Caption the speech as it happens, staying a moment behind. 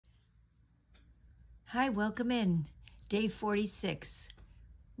Hi, welcome in. Day 46,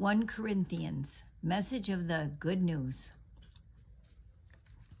 1 Corinthians, message of the good news.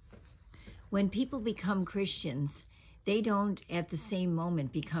 When people become Christians, they don't at the same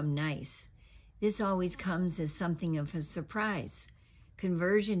moment become nice. This always comes as something of a surprise.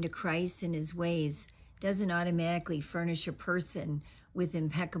 Conversion to Christ and his ways doesn't automatically furnish a person with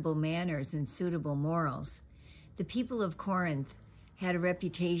impeccable manners and suitable morals. The people of Corinth had a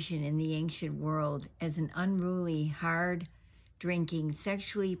reputation in the ancient world as an unruly, hard-drinking,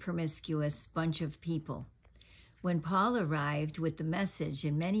 sexually promiscuous bunch of people. When Paul arrived with the message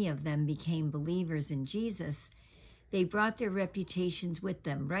and many of them became believers in Jesus, they brought their reputations with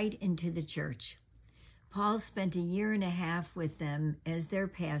them right into the church. Paul spent 1.5 years with them as their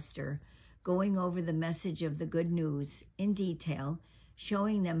pastor, going over the message of the good news in detail,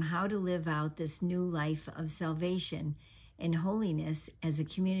 showing them how to live out this new life of salvation and holiness as a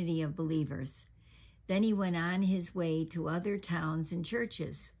community of believers. Then he went on his way to other towns and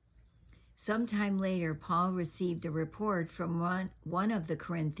churches. Sometime later, Paul received a report from one of the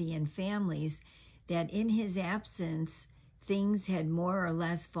Corinthian families that in his absence, things had more or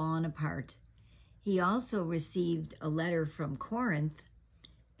less fallen apart. He also received a letter from Corinth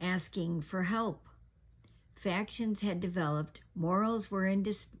asking for help. Factions had developed, morals were in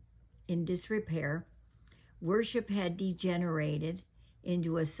disrepair, worship had degenerated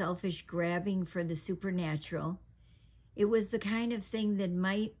into a selfish grabbing for the supernatural. It was the kind of thing that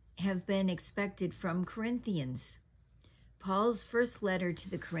might have been expected from Corinthians. Paul's first letter to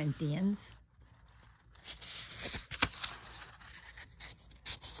the Corinthians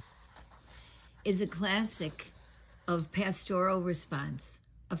is a classic of pastoral response,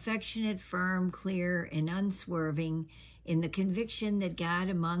 affectionate, firm, clear, and unswerving in the conviction that God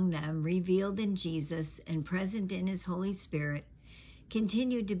among them, revealed in Jesus and present in his Holy Spirit,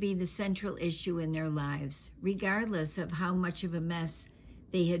 continued to be the central issue in their lives, regardless of how much of a mess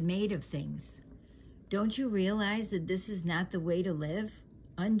they had made of things. Don't you realize that this is not the way to live?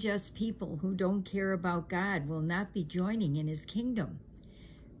 Unjust people who don't care about God will not be joining in his kingdom.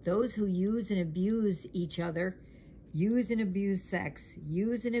 Those who use and abuse each other, use and abuse sex,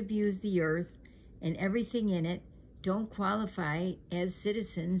 use and abuse the earth and everything in it, don't qualify as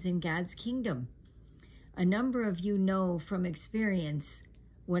citizens in God's kingdom. A number of you know from experience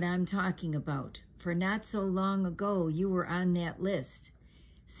what I'm talking about, for not so long ago you were on that list.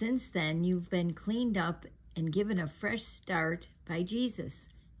 Since then, you've been cleaned up and given a fresh start by Jesus,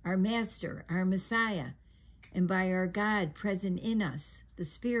 our Master, our Messiah, and by our God present in us, the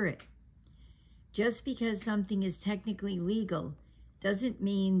Spirit. Just because something is technically legal doesn't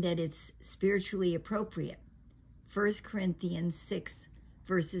mean that it's spiritually appropriate. 1 Corinthians 6,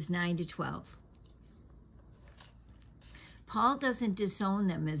 verses 9 to 12. Paul doesn't disown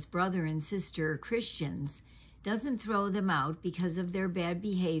them as brother and sister Christians, doesn't throw them out because of their bad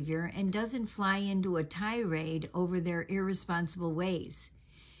behavior, and doesn't fly into a tirade over their irresponsible ways.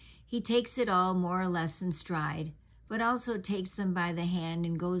 He takes it all more or less in stride, but also takes them by the hand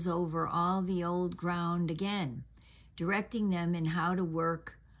and goes over all the old ground again, directing them in how to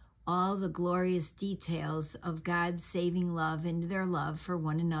work all the glorious details of God's saving love into their love for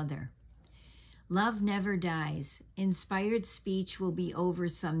one another. Love never dies. Inspired speech will be over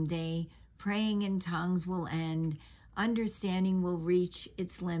someday. Praying in tongues will end. Understanding will reach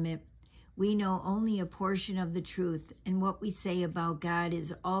its limit. We know only a portion of the truth, and what we say about God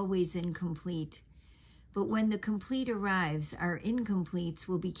is always incomplete. But when the complete arrives, our incompletes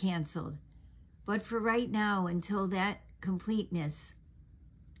will be canceled. But for right now, until that completeness,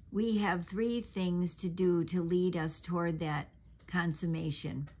 we have 3 things to do to lead us toward that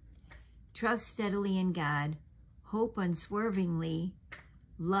consummation. Trust steadily in God, hope unswervingly,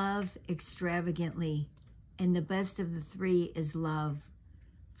 love extravagantly, and the best of the 3 is love.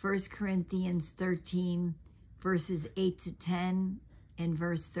 1 Corinthians 13, verses 8 to 10, and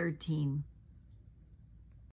verse 13.